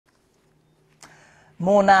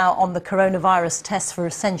More now on the coronavirus tests for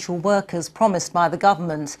essential workers promised by the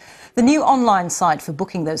government. The new online site for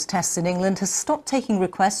booking those tests in England has stopped taking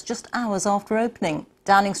requests just hours after opening.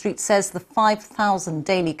 Downing Street says the 5,000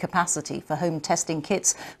 daily capacity for home testing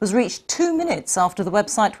kits was reached 2 minutes after the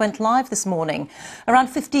website went live this morning. Around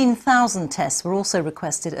 15,000 tests were also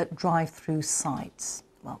requested at drive-through sites.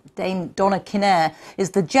 Well, Dame Donna Kinnair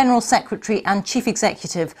is the General Secretary and Chief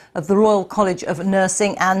Executive of the Royal College of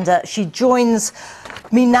Nursing, and she joins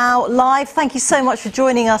me now live. Thank you so much for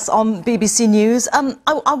joining us on BBC News.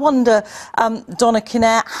 I wonder, Donna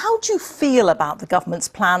Kinnair, how do you feel about the government's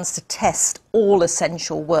plans to test all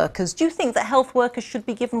essential workers? Do you think that health workers should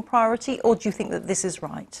be given priority, or do you think that this is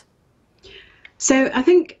right? So I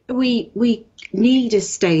think we need a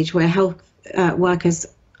stage where health workers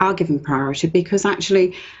are given priority, because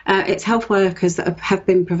actually it's health workers that have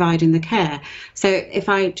been providing the care. So if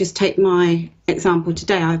I just take my example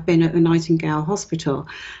today, I've been at the Nightingale Hospital,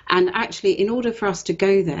 and actually in order for us to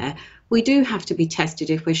go there, we do have to be tested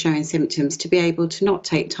if we're showing symptoms to be able to not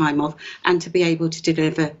take time off and to be able to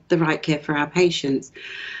deliver the right care for our patients.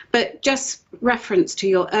 But just reference to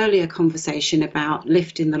your earlier conversation about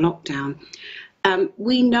lifting the lockdown,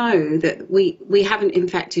 we know that we haven't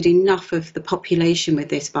infected enough of the population with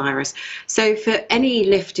this virus. So for any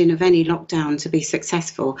lifting of any lockdown to be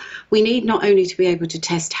successful, we need not only to be able to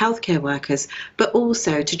test healthcare workers, but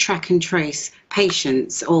also to track and trace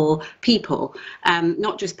patients or people,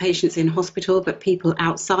 not just patients in hospital, but people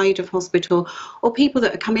outside of hospital, or people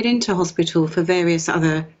that are coming into hospital for various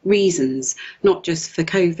other reasons, not just for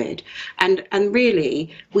COVID. And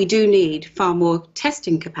really, we do need far more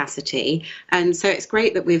testing capacity. And so it's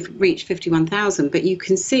great that we've reached 51,000, but you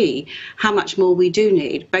can see how much more we do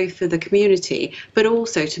need, both for the community, but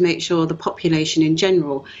also to make sure the population in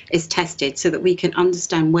general is tested so that we can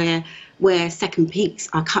understand where second peaks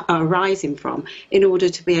are arising from, in order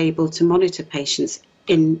to be able to monitor patients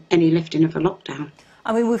in any lifting of a lockdown.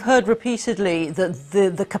 I mean, we've heard repeatedly that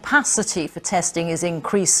the capacity for testing is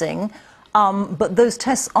increasing, but those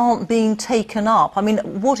tests aren't being taken up. I mean,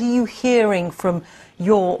 what are you hearing from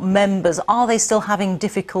your members? Are they still having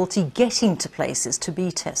difficulty getting to places to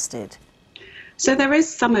be tested? So there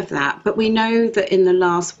is some of that, but we know that in the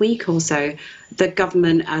last week or so, the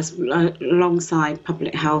government, alongside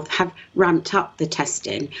public health, have ramped up the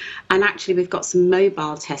testing, and actually we've got some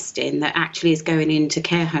mobile testing that actually is going into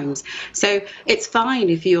care homes. So it's fine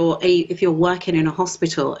if you're working in a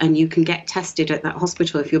hospital and you can get tested at that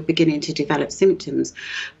hospital if you're beginning to develop symptoms.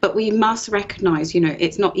 But we must recognise,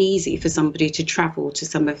 it's not easy for somebody to travel to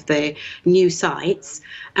some of the new sites.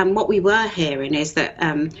 And what we were hearing is that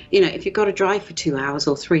if you've got to drive for 2 hours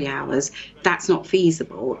or 3 hours, that's not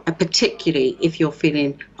feasible, particularly if you're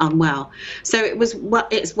feeling unwell. So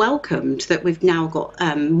it's welcomed that we've now got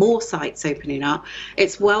more sites opening up.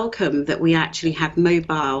 It's welcome that we actually have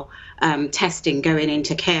mobile testing going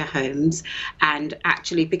into care homes, and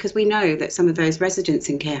actually because we know that some of those residents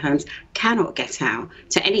in care homes cannot get out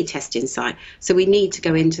to any testing site, so we need to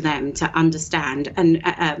go into them to understand and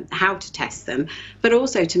how to test them, but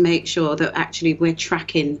also to make sure that actually we're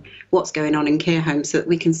tracking what's going on in care homes so that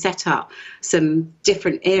we can set up some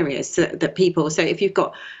different areas so that people, so if you've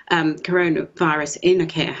got coronavirus in a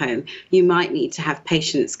care home, you might need to have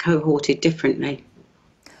patients cohorted differently.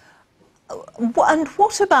 And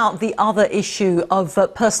what about the other issue of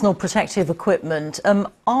personal protective equipment?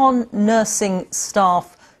 Are nursing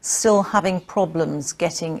staff still having problems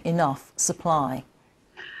getting enough supply?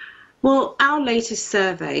 Well, our latest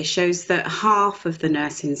survey shows that half of the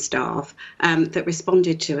nursing staff that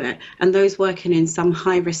responded to it, and those working in some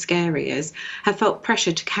high-risk areas, have felt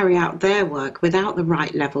pressure to carry out their work without the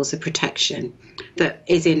right levels of protection that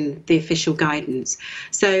is in the official guidance.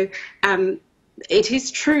 So it is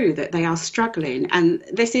true that they are struggling, and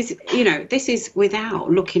this is without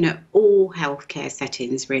looking at all healthcare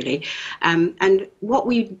settings, really. And what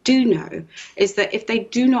we do know is that if they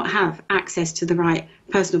do not have access to the right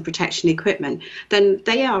personal protection equipment, then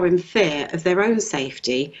they are in fear of their own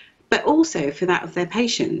safety, but also for that of their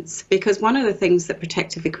patients. Because one of the things that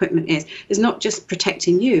protective equipment is not just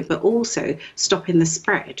protecting you, but also stopping the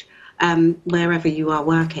spread wherever you are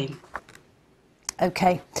working.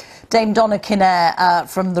 OK. Dame Donna Kinnair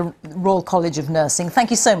from the Royal College of Nursing, thank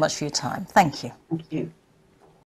you so much for your time. Thank you. Thank you.